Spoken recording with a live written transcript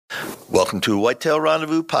Welcome to Whitetail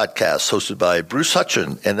Rendezvous podcast, hosted by Bruce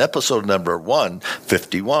Hutchin, and episode number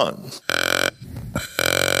 151.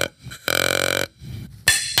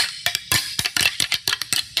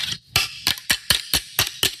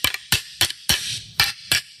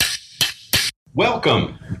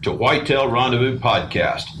 Welcome to Whitetail Rendezvous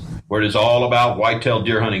podcast, where it is all about whitetail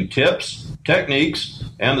deer hunting tips, techniques,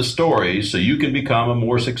 and the stories so you can become a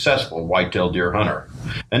more successful whitetail deer hunter.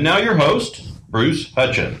 And now your host, Bruce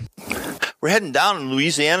Hutchin. We're heading down in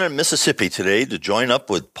Louisiana and Mississippi today to join up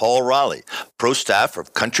with Paul Rowley, pro staff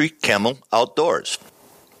of Country Camel Outdoors.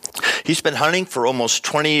 He's been hunting for almost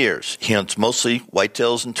 20 years. He hunts mostly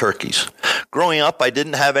whitetails and turkeys. Growing up, I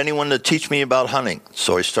didn't have anyone to teach me about hunting,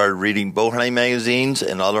 so I started reading bow hunting magazines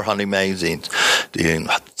and other hunting magazines. The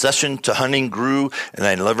obsession to hunting grew, and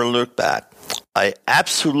I never looked back. I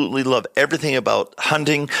absolutely love everything about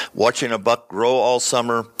hunting, watching a buck grow all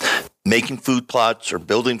summer, making food plots or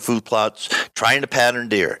building food plots, trying to pattern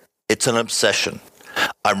deer. It's an obsession.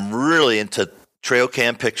 I'm really into trail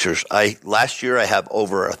cam pictures. Last year I have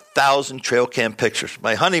over 1,000 trail cam pictures.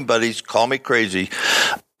 My hunting buddies call me crazy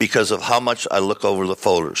because of how much I look over the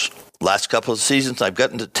photos. Last couple of seasons I've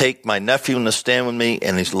gotten to take my nephew in the stand with me,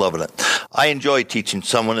 and he's loving it. I enjoy teaching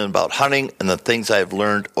someone about hunting and the things I've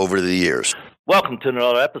learned over the years. Welcome to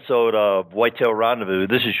another episode of Whitetail Rendezvous.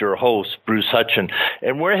 This is your host, Bruce Hutchin,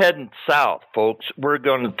 and we're heading south, folks. We're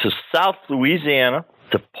going to South Louisiana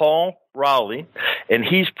to Paul Rowley, and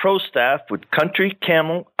he's pro staff with Country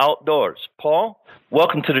Camel Outdoors. Paul,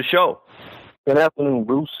 welcome to the show. Good afternoon,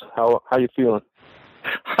 Bruce. How you feeling?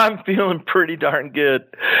 I'm feeling pretty darn good,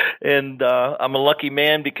 and I'm a lucky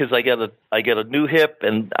man because I got a new hip,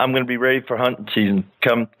 and I'm going to be ready for hunting season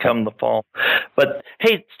come the fall. But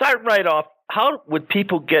hey, starting right off, how would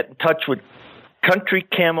people get in touch with Country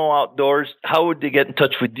Camel Outdoors? How would they get in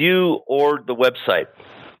touch with you or the website?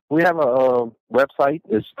 We have a website.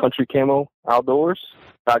 It's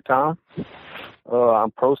countrycameloutdoors.com.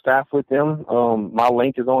 I'm pro staff with them. My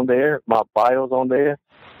link is on there. My bio is on there,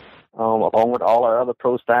 along with all our other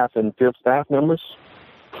pro staff and field staff members.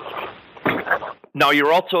 Now,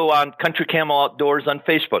 you're also on Country Camel Outdoors on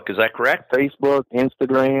Facebook. Is that correct? Facebook,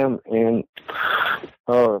 Instagram, and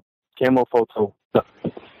Camo Photo.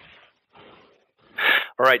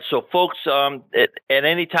 All right, so folks, at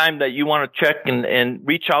any time that you want to check and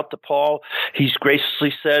reach out to Paul, he's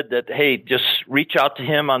graciously said that, hey, just reach out to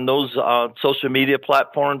him on those social media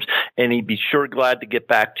platforms, and he'd be sure glad to get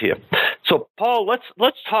back to you. So, Paul,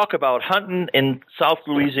 let's talk about hunting in South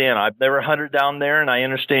Louisiana. I've never hunted down there, and I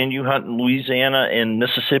understand you hunt in Louisiana and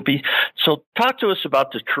Mississippi. So talk to us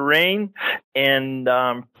about the terrain and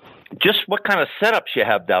just what kind of setups you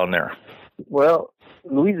have down there. Well,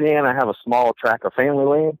 Louisiana, I have a small tract of family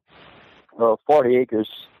land, 40 acres.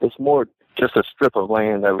 It's more just a strip of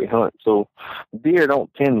land that we hunt. So deer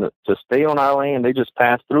don't tend to stay on our land. They just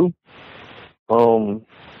pass through. And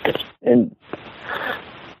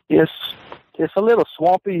it's a little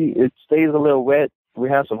swampy. It stays a little wet. We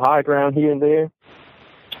have some high ground here and there.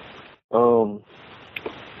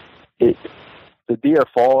 The deer are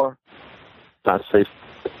far. Not safe.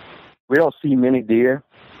 We don't see many deer.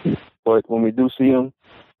 But when we do see them,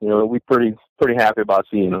 we're pretty happy about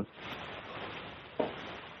seeing them.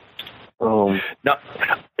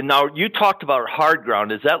 Now you talked about hard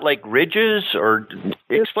ground. Is that like ridges, or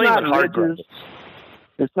explain what hard ground is?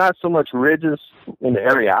 It's not so much ridges in the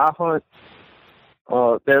area I hunt.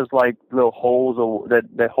 There's like little holes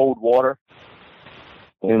that hold water,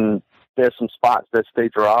 and there's some spots that stay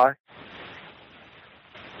dry.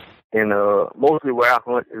 And mostly where I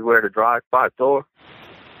hunt is where the dry spots are.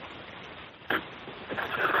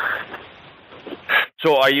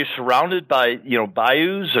 So are you surrounded by,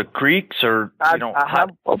 bayous or creeks or, I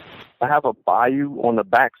have a bayou on the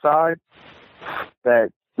backside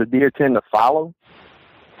that the deer tend to follow.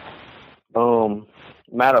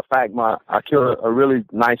 Matter of fact, I killed a really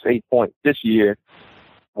nice 8-point this year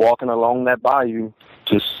walking along that bayou,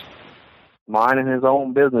 just minding his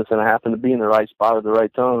own business, and I happened to be in the right spot at the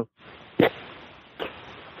right time.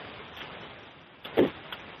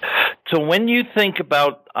 So when you think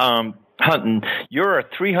about hunting, you're a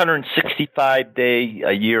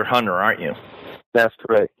 365-day-a-year hunter, aren't you? That's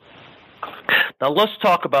correct. Now let's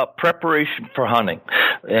talk about preparation for hunting.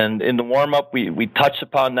 And in the warm-up, we touched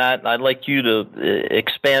upon that, and I'd like you to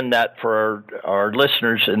expand that for our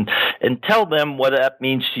listeners and tell them what that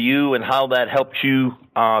means to you and how that helps you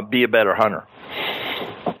be a better hunter.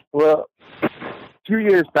 Well, a few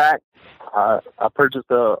years back, I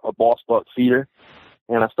purchased a boss buck feeder,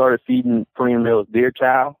 and I started feeding Purina Mills deer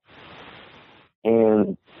chow.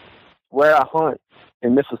 And where I hunt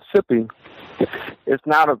in Mississippi, it's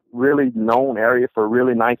not a really known area for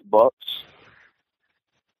really nice bucks.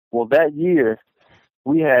 Well, that year,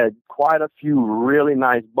 we had quite a few really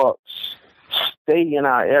nice bucks stay in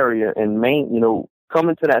our area and come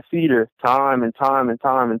into that feeder time and time and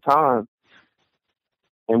time and time.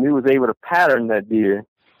 And we was able to pattern that deer.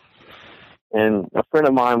 And a friend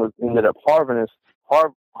of mine ended up harvest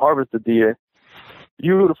the deer.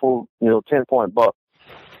 Beautiful, 10-point buck.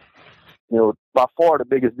 By far the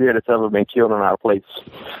biggest deer that's ever been killed on our place.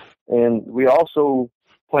 And we also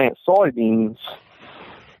plant soybeans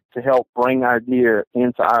to help bring our deer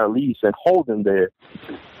into our lease and hold them there.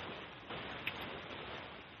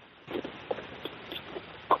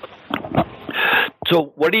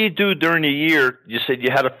 So what do you do during the year? You said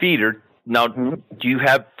you had a feeder. Now, do you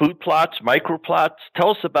have food plots, micro plots?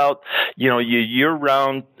 Tell us about, your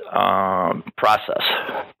year-round process.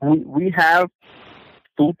 We have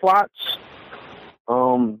food plots.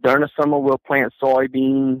 During the summer, we'll plant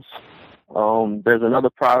soybeans. There's another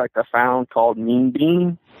product I found called Mean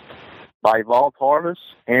Bean by Evolved Harvest,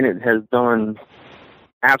 and it has done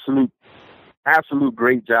absolute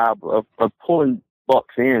great job of pulling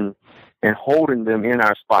bucks in and holding them in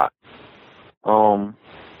our spot.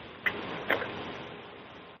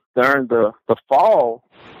 During the fall,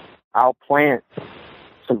 I'll plant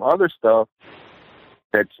some other stuff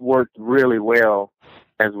that's worked really well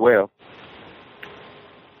as well.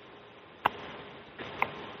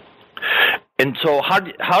 And so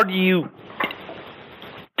how do you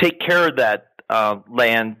take care of that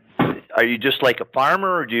land? Are you just like a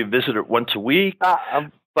farmer, or do you visit it once a week?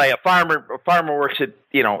 Like a farmer works it,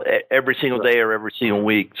 every single day or every single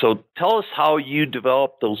week. So tell us how you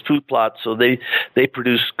develop those food plots so they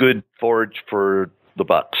produce good forage for the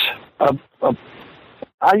bucks.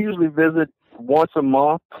 I usually visit once a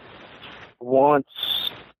month, once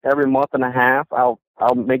every month and a half. I'll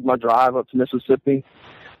make my drive up to Mississippi.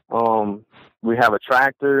 We have a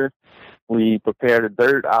tractor. We prepare the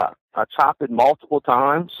dirt. I chop it multiple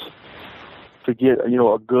times to get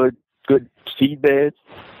a good seed bed.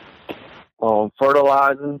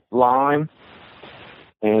 Fertilizing, lime,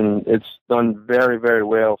 and it's done very, very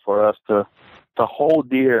well for us to hold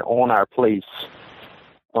deer on our place.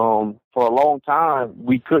 For a long time,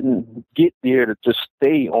 we couldn't get deer to just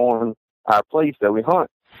stay on our place that we hunt.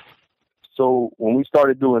 So when we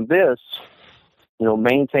started doing this,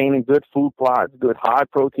 maintaining good food plots, good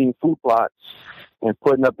high-protein food plots, and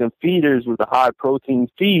putting up them feeders with a high-protein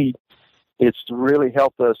feed, it's really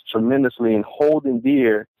helped us tremendously in holding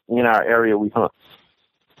deer in our area we hunt.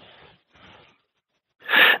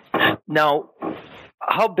 Now,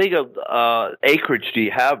 how big of acreage do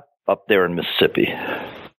you have up there in Mississippi?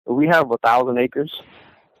 We have 1,000 acres.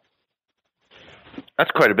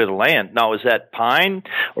 That's quite a bit of land. Now, is that pine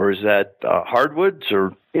or is that hardwoods,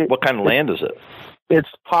 or what kind of land is it? It's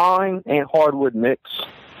pine and hardwood mix.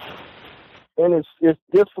 And it's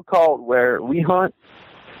difficult where we hunt.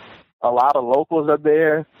 A lot of locals are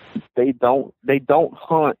there. They don't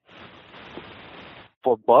hunt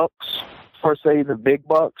for bucks, per se, the big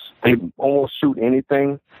bucks. They almost shoot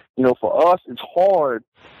anything. For us, it's hard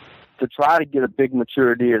to try to get a big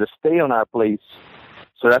mature deer to stay on our place.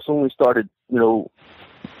 So that's when we started,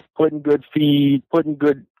 putting good feed, putting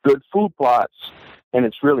good food plots, and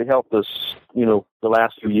it's really helped us, the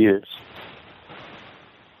last few years.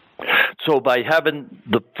 So by having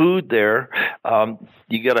the food there,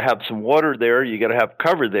 you got to have some water there, you got to have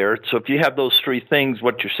cover there. So if you have those three things,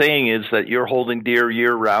 what you're saying is that you're holding deer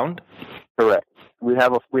year round? Correct. We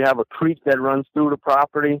have a creek that runs through the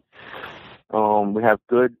property. We have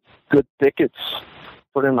good thickets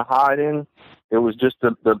for them to hide in. It was just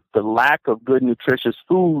the lack of good nutritious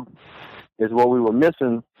food is what we were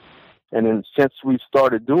missing. And then since we've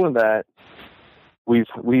started doing that,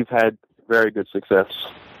 we've had very good success.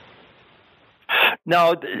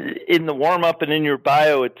 Now, in the warm-up and in your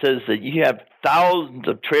bio, it says that you have thousands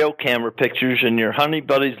of trail camera pictures, and your hunting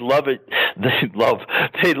buddies love it.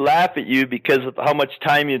 They laugh at you because of how much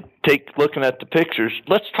time you take looking at the pictures.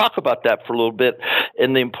 Let's talk about that for a little bit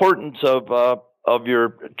and the importance of your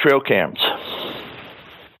trail cams.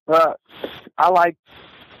 I like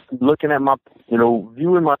looking at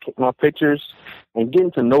viewing my pictures and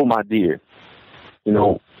getting to know my deer.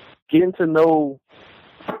 Getting to know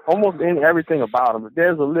almost everything about them. If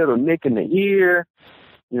there's a little nick in the ear,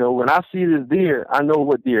 when I see this deer, I know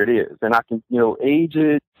what deer it is, and I can, age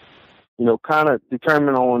it, kind of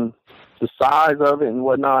determine on the size of it and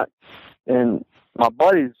whatnot. And my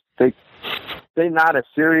buddies, they're not as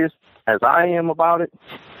serious as I am about it,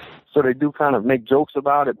 so they do kind of make jokes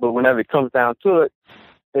about it. But whenever it comes down to it,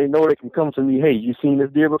 they know they can come to me. Hey, you seen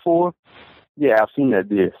this deer before? Yeah, I've seen that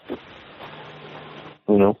deer.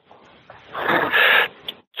 you know.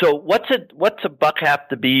 So what's a buck have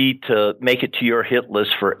to be to make it to your hit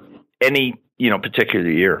list for any, particular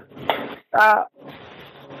year?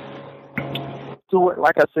 So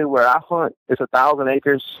like I said, where I hunt, it's 1,000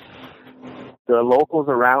 acres. The locals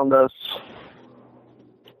around us,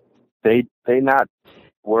 they not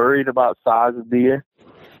worried about size of deer.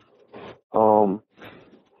 I'm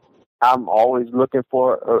always looking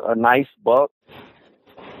for a nice buck,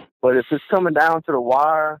 but if it's coming down to the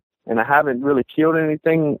wire and I haven't really killed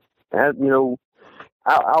anything,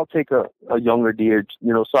 I'll take a younger deer,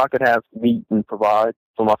 so I could have meat and provide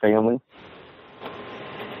for my family.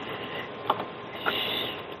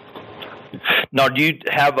 Now, do you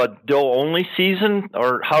have a doe only season,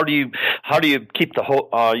 or how do you keep the whole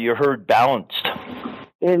your herd balanced?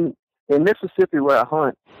 In Mississippi, where I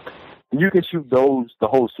hunt, you can shoot does the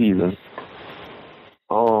whole season.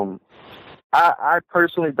 I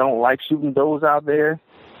personally don't like shooting does out there.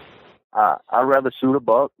 I'd rather shoot a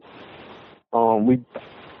buck. We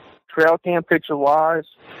trail cam picture wise,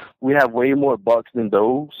 we have way more bucks than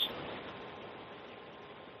does.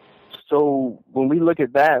 So when we look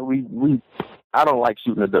at that, I don't like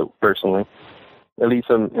shooting a doe personally, at least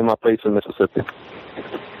in my place in Mississippi.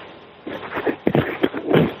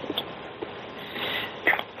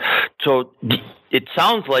 So it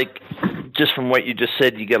sounds like, just from what you just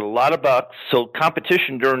said, you get a lot of bucks. So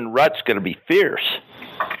competition during the rut's going to be fierce.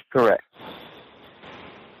 Correct.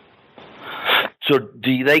 So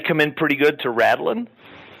do they come in pretty good to rattling?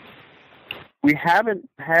 We haven't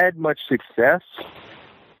had much success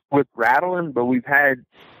with rattling, but we've had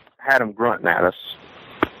them grunting at us.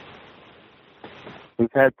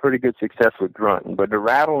 We've had pretty good success with grunting, but the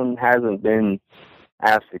rattling hasn't been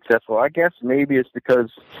as successful. I guess maybe it's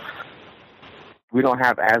because we don't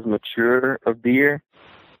have as mature of deer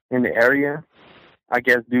in the area. I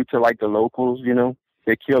guess due to like the locals,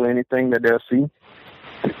 they kill anything that they'll see.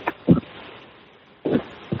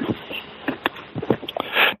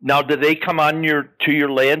 Now, do they come on to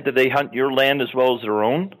your land? Do they hunt your land as well as their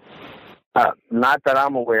own? Not that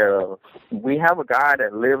I'm aware of. We have a guy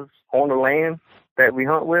that lives on the land that we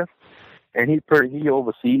hunt with, and he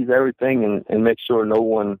oversees everything and makes sure no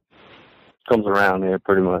one comes around there,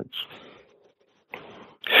 pretty much.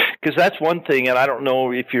 Because that's one thing, and I don't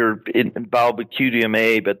know if you're involved with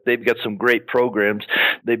QDMA, but they've got some great programs.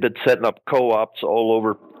 They've been setting up co-ops all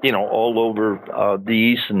over the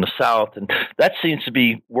east and the south, and that seems to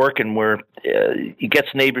be working where it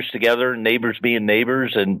gets neighbors together, neighbors being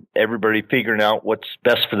neighbors, and everybody figuring out what's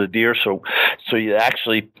best for the deer. So you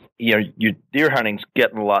actually, your deer hunting's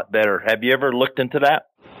getting a lot better. Have you ever looked into that?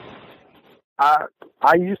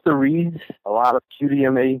 I used to read a lot of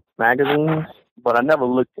QDMA magazines, but I never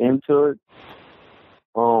looked into it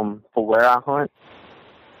for where I hunt.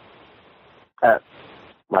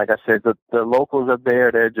 Like I said, the locals up there,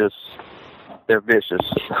 they're vicious.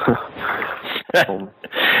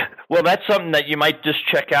 Well, that's something that you might just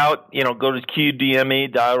check out, go to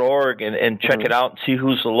qdma.org and check it out and see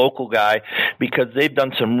who's the local guy, because they've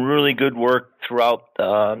done some really good work throughout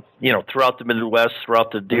the Midwest,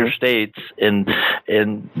 throughout the deer states, and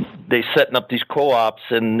they setting up these co-ops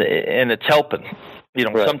and it's helping.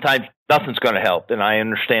 Right. Sometimes nothing's going to help, and I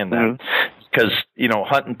understand that. Because,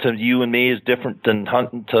 hunting to you and me is different than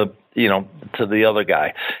hunting to the other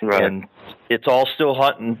guy. Right. And it's all still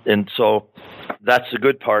hunting, and so that's the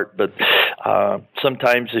good part. But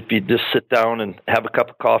sometimes if you just sit down and have a cup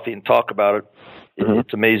of coffee and talk about it,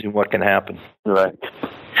 it's amazing what can happen. Right.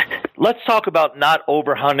 Let's talk about not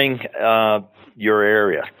overhunting your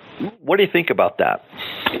area. What do you think about that?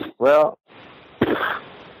 Well,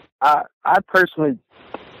 I personally,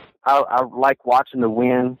 I like watching the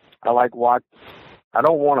wind. I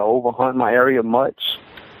don't want to overhunt my area much.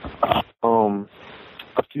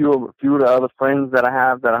 A few of the other friends that I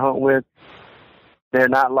have that I hunt with, they're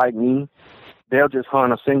not like me. They'll just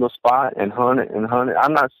hunt a single spot and hunt it and hunt it.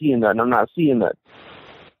 I'm not seeing that.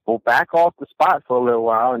 Well, back off the spot for a little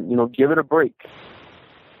while and, give it a break.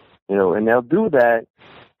 And they'll do that,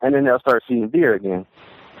 and then they'll start seeing deer again.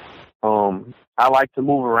 I like to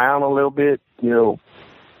move around a little bit,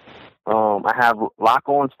 I have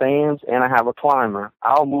lock-on stands, and I have a climber.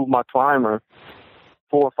 I'll move my climber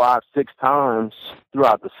 4, 5, 6 times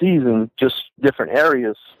throughout the season, just different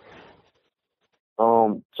areas.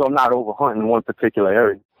 So I'm not overhunting one particular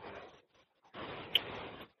area.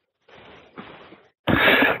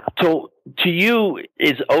 So to you,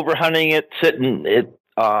 is overhunting it sitting at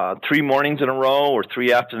 3 mornings in a row, or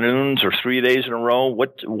 3 afternoons, or 3 days in a row?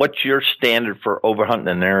 What's your standard for overhunting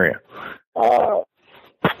an area?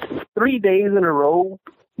 3 days in a row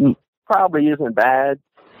probably isn't bad.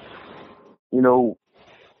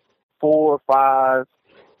 4, 5,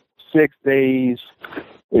 6 days,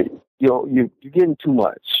 you're getting too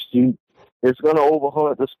much. It's going to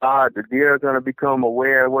overhunt the spot. The deer are going to become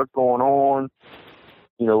aware of what's going on.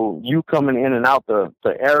 You coming in and out the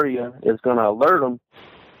area is going to alert them.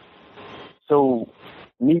 So,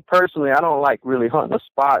 me personally, I don't like really hunting a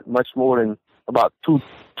spot much more than about 2-3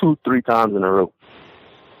 times in a row.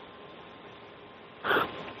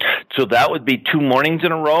 So that would be 2 mornings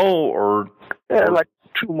in a row, or like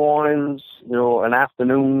 2 mornings, an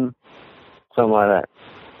afternoon, something like that.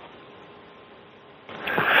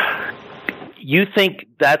 You think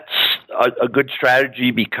that's a good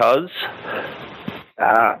strategy because?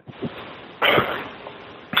 I'm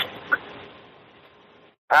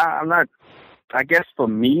not. I guess for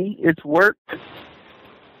me, it's worked.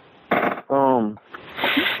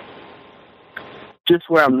 Just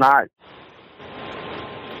where I'm not.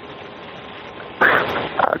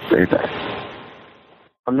 I'd say that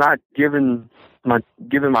I'm not giving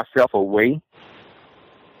myself away.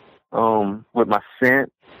 With my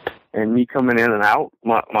scent and me coming in and out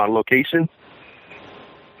my location,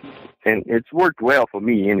 and it's worked well for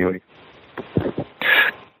me anyway.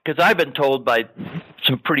 Because I've been told by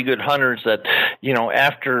some pretty good hunters that,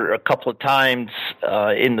 after a couple of times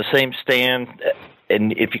in the same stand,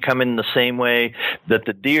 and if you come in the same way, that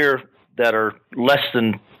the deer that are less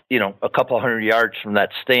than, a couple hundred yards from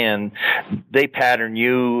that stand, they pattern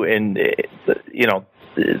you, and,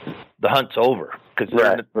 the hunt's over. Because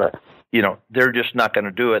they're just not going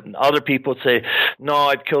to do it. And other people say, no,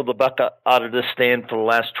 I've killed a buck out of this stand for the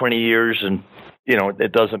last 20 years, and,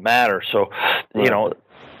 it doesn't matter. So,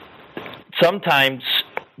 sometimes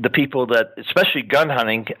the people that, especially gun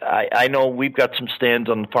hunting, I know we've got some stands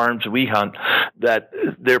on the farms we hunt that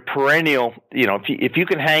they're perennial. If you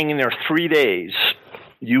can hang in there 3 days,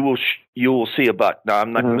 you will see a buck. Now,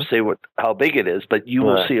 I'm not going to say how big it is, but you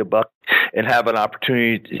will see a buck and have an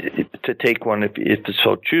opportunity to take one if you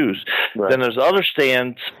so choose. Right. Then there's other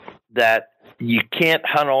stands that you can't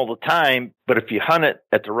hunt all the time, but if you hunt it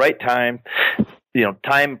at the right time,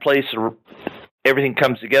 time, place, everything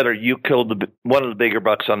comes together, you killed one of the bigger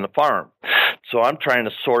bucks on the farm. So I'm trying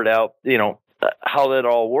to sort out, how that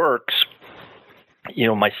all works,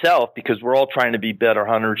 myself, because we're all trying to be better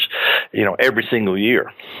hunters, every single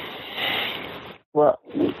year. Well,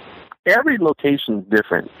 every location is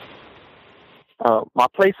different. My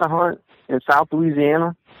place I hunt in South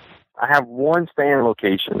Louisiana, I have one stand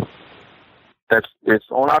location. It's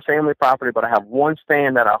on our family property, but I have one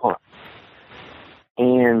stand that I hunt.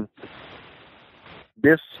 And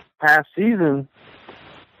this past season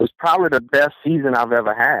was probably the best season I've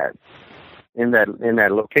ever had in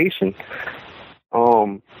that location.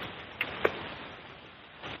 I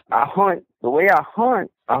hunt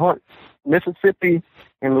Mississippi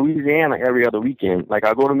and Louisiana every other weekend. Like,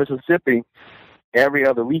 I go to Mississippi every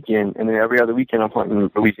other weekend, and then every other weekend I'm hunting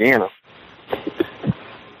Louisiana.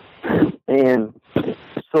 And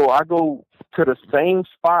so I go to the same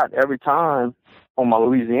spot every time on my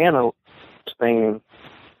Louisiana stand,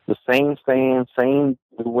 the same stand, same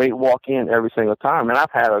weight walk in every single time. And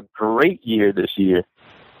I've had a great year this year.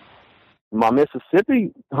 My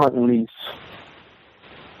Mississippi hunting lease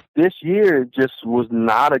this year just was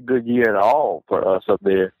not a good year at all for us up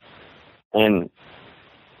there. And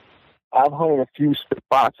I've hunted a few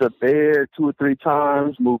spots up there 2 or 3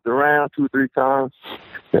 times, moved around 2 or 3 times.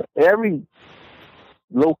 Every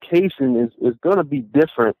location is going to be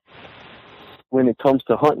different when it comes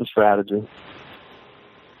to hunting strategy.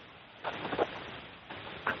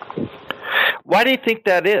 Why do you think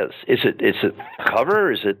that is? Is it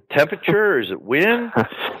cover? Is it temperature? Is it wind?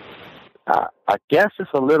 I guess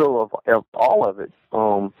it's a little of all of it.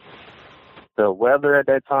 The weather at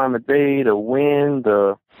that time of day, the wind,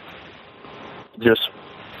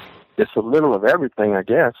 it's a little of everything, I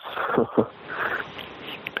guess.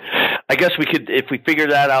 I guess we could, if we figure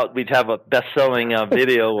that out, we'd have a best-selling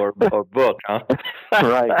video or book, huh?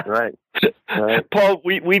 Right. Paul,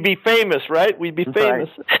 we'd be famous, right? We'd be famous.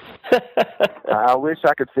 Right. I wish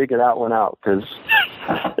I could figure that one out, because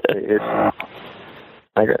it's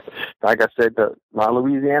like I said, my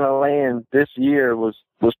Louisiana land this year was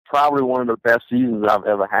probably one of the best seasons I've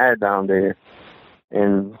ever had down there,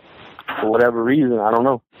 and for whatever reason, I don't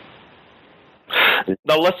know.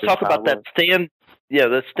 Now let's talk about that stand. Yeah,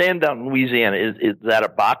 the stand down in Louisiana, is that a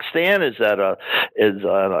box stand? Is that a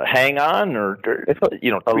hang on, or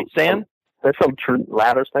tree stand? It's some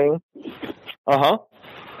ladder stand.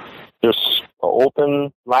 Just an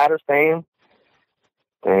open ladder stand,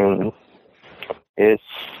 and it's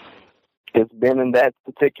been in that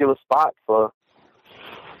particular spot for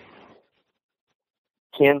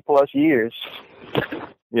 10+ years.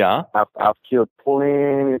 Yeah. I've killed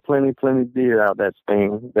plenty deer out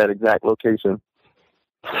that exact location.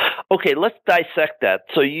 Okay, let's dissect that.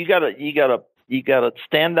 So you gotta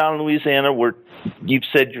stand down in Louisiana where you've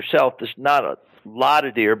said yourself there's not a lot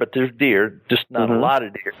of deer, but there's deer, just not a lot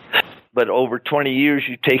of deer. But over 20 years,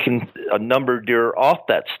 you've taken a number of deer off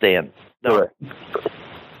that stand. Correct.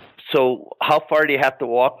 So how far do you have to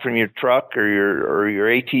walk from your truck or your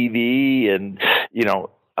ATV? And,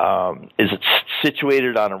 is it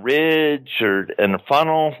situated on a ridge or in a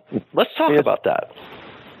funnel? Let's talk about that.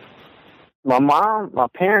 My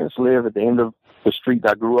parents live at the end of the street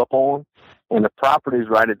I grew up on, and the property is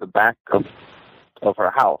right at the back of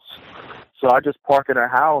her house. So I just park at her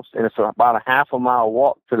house, and it's about a half a mile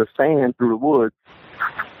walk to the stand through the woods.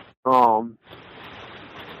 On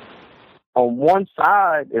one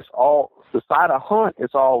side, the side I hunt,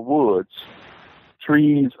 it's all woods.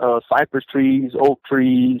 Trees, cypress trees, oak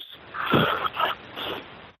trees.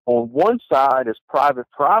 On one side is private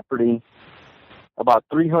property, about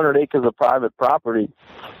 300 acres of private property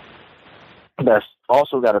that's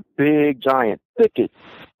also got a big, giant thicket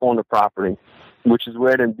on the property, which is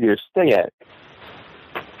where them deer stay at.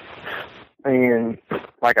 And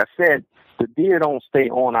like I said, the deer don't stay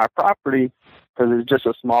on our property because it's just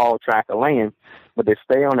a small tract of land, but they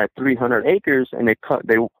stay on that 300 acres and they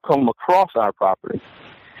come across our property.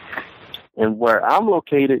 And where I'm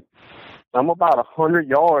located, I'm about 100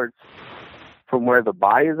 yards from where the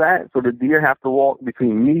buyer is at, so the deer have to walk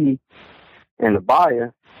between me and the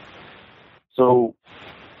buyer. So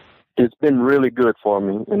it's been really good for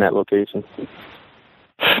me in that location.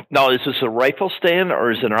 Now, is this a rifle stand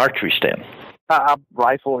or is it an archery stand? I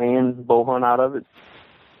rifle and bow hunt out of it.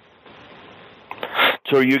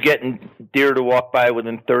 So are you getting deer to walk by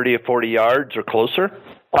within 30 or 40 yards or closer?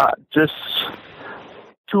 Just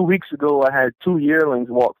 2 weeks ago, I had 2 yearlings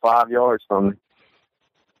walk 5 yards from me.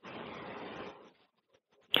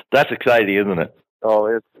 That's exciting, isn't it? Oh,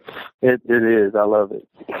 it is. I love it.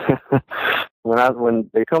 When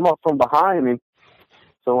they come up from behind me,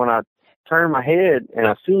 so when I turn my head and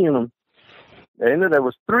I see them, there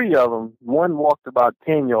was 3 of them. One walked about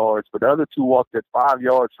 10 yards, but the other 2 walked at 5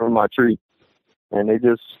 yards from my tree. And they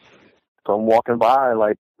just come walking by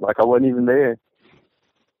like I wasn't even there.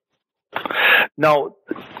 Now,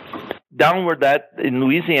 downward that in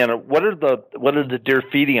Louisiana, what are the deer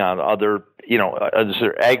feeding on? Is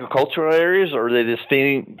there agricultural areas, or are they just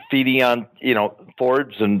feeding on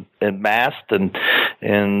forage and mast and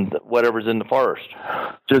whatever's in the forest?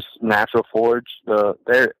 Just natural forage.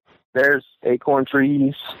 There's acorn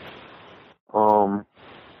trees,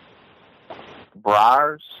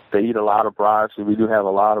 briars. They eat a lot of briars, so we do have a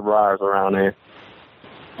lot of briars around there.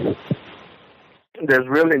 There's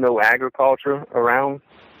really no agriculture around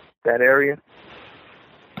that area.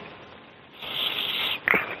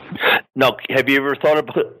 Now, have you ever thought of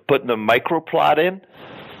putting a microplot in?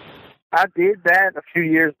 I did that a few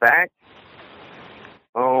years back,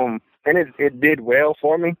 and it did well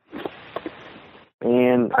for me.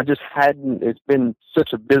 And I just hadn't. It's been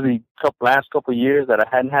such a busy last couple of years that I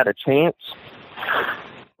hadn't had a chance.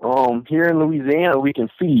 Here in Louisiana, we can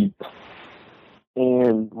feed.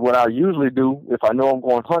 And what I usually do, if I know I'm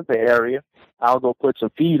going to hunt the area, I'll go put some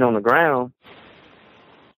feed on the ground,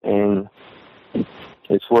 and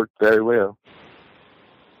it's worked very well.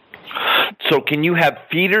 So can you have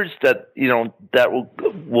feeders that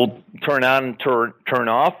will turn on and turn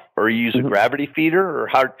off, or use a gravity feeder, or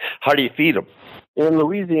how do you feed them? In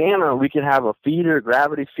Louisiana, we can have a feeder,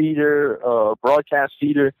 gravity feeder, broadcast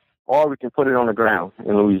feeder, or we can put it on the ground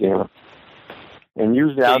in Louisiana. And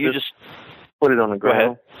usually I'll just put it on the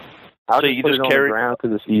ground. I'll just put it on the ground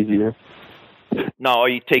because it's easier. Now, are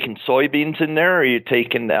you taking soybeans in there? Are you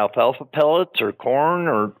taking alfalfa pellets or corn,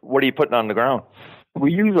 or what are you putting on the ground?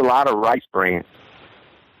 We use a lot of rice bran.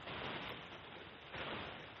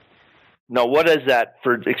 Now, what is that?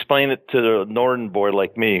 Explain it to the northern boy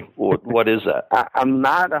like me. What is that? I'm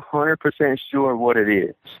not 100% sure what it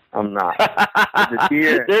is. I'm not. The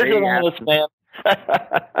deer, there's an honest man.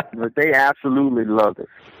 But they absolutely love it.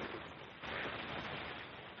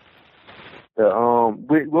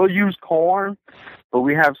 We'll use corn, but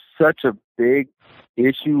we have such a big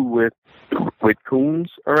issue with coons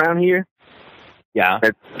around here. Yeah,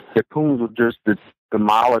 that the coons will just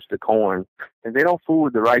demolish the corn, and they don't fool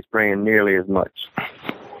with the rice bran nearly as much.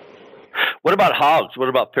 What about hogs? What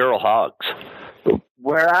about feral hogs?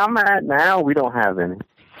 Where I'm at now, we don't have any.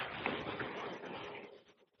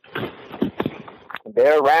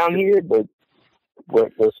 They're around here, but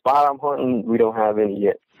the spot I'm hunting, we don't have any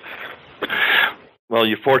yet. Well,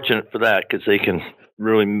 you're fortunate for that because they can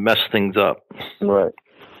really mess things up. Right.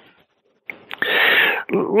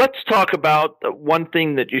 Let's talk about one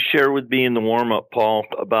thing that you share with me in the warm-up, Paul,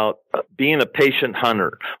 about being a patient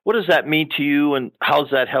hunter. What does that mean to you, and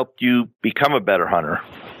how's that helped you become a better hunter?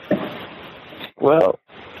 Well,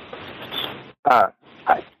 at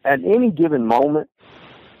any given moment,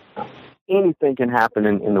 anything can happen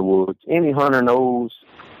in the woods. Any hunter knows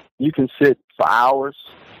you can sit for hours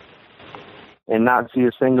and not see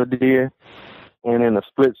a single deer, and in a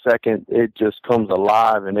split second, it just comes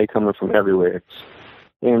alive, and they coming from everywhere.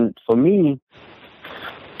 And for me,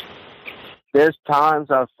 there's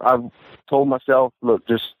times I've told myself, look,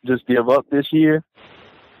 just give up this year,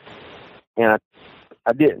 and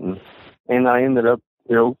I didn't, and I ended up,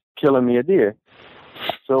 killing me a deer.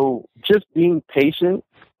 So just being patient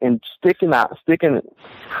and sticking with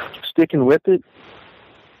it,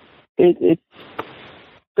 it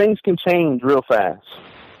things can change real fast.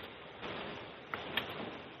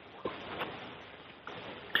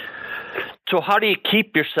 So how do you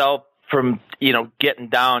keep yourself from, getting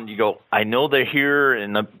down? You go, I know they're here,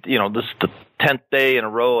 and, this is the 10th day in a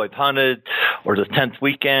row I've hunted, or the 10th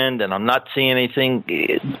weekend, and I'm not seeing anything.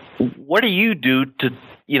 What do you do to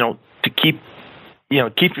keep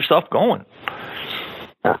yourself going?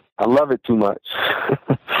 I love it too much.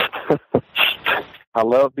 I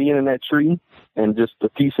love being in that tree and just the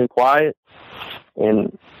peace and quiet.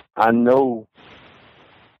 And I know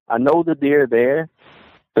that they're there.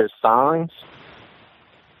 There's signs,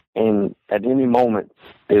 and at any moment,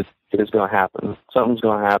 it's going to happen. Something's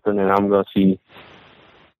going to happen, and I'm going to see,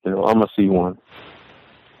 I'm going to see one.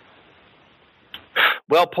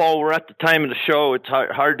 Well, Paul, we're at the time of the show. It's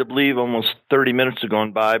hard to believe almost 30 minutes have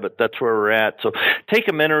gone by, but that's where we're at. So take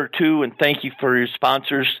a minute or two and thank you for your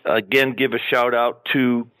sponsors. Again, give a shout out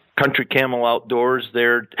to Country Camel Outdoors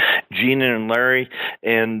there, Gina and Larry,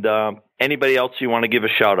 and anybody else you want to give a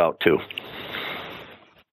shout out to.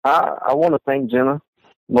 I want to thank Jenna.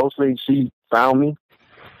 Mostly she found me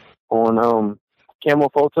on Camel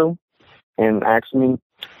Photo and asked me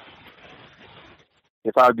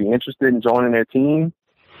if I'd be interested in joining their team.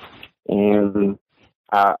 And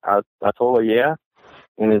I told her yeah.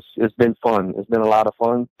 And it's been fun. It's been a lot of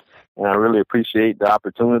fun. And I really appreciate the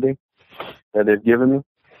opportunity that they've given me.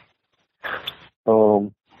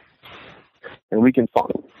 And we can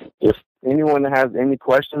find, if anyone has any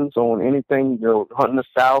questions on anything, hunting the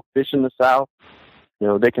South, fishing the South,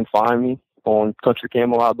 they can find me on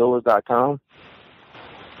countrycameloutdoors.com.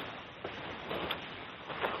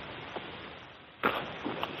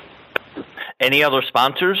 Any other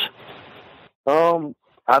sponsors?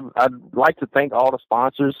 I'd like to thank all the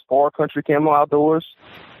sponsors for Country Camel Outdoors.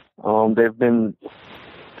 They've been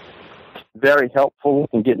very helpful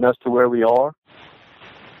in getting us to where we are.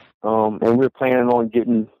 And we're planning on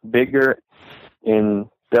getting bigger and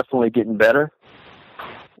definitely getting better.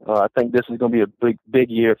 I think this is going to be a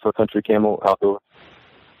big year for Country Camel Outdoors.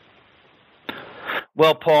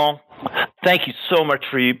 Well, Paul, thank you so much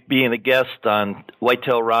for you being a guest on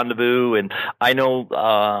Whitetail Rendezvous. And I know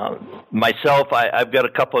myself, I've got a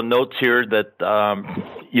couple of notes here that, I'm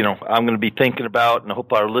going to be thinking about, and I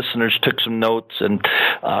hope our listeners took some notes. And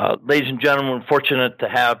ladies and gentlemen, we're fortunate to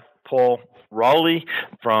have Paul Rowley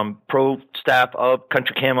from pro staff of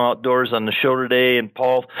Country Camel Outdoors on the show today. And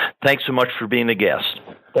Paul, thanks so much for being a guest.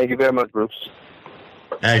 Thank you very much, Bruce.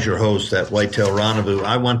 As your host at Whitetail Rendezvous,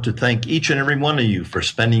 I want to thank each and every one of you for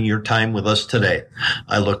spending your time with us today.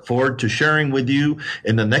 I look forward to sharing with you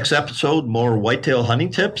in the next episode more whitetail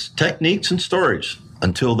hunting tips, techniques, and stories.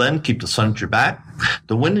 Until then, keep the sun at your back,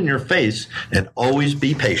 the wind in your face, and always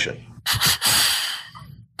be patient.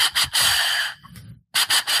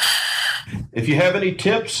 If you have any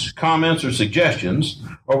tips, comments, or suggestions,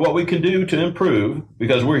 or what we can do to improve,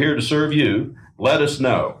 because we're here to serve you, let us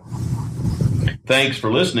know. Thanks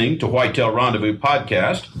for listening to Whitetail Rendezvous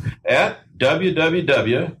Podcast at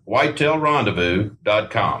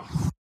www.whitetailrendezvous.com.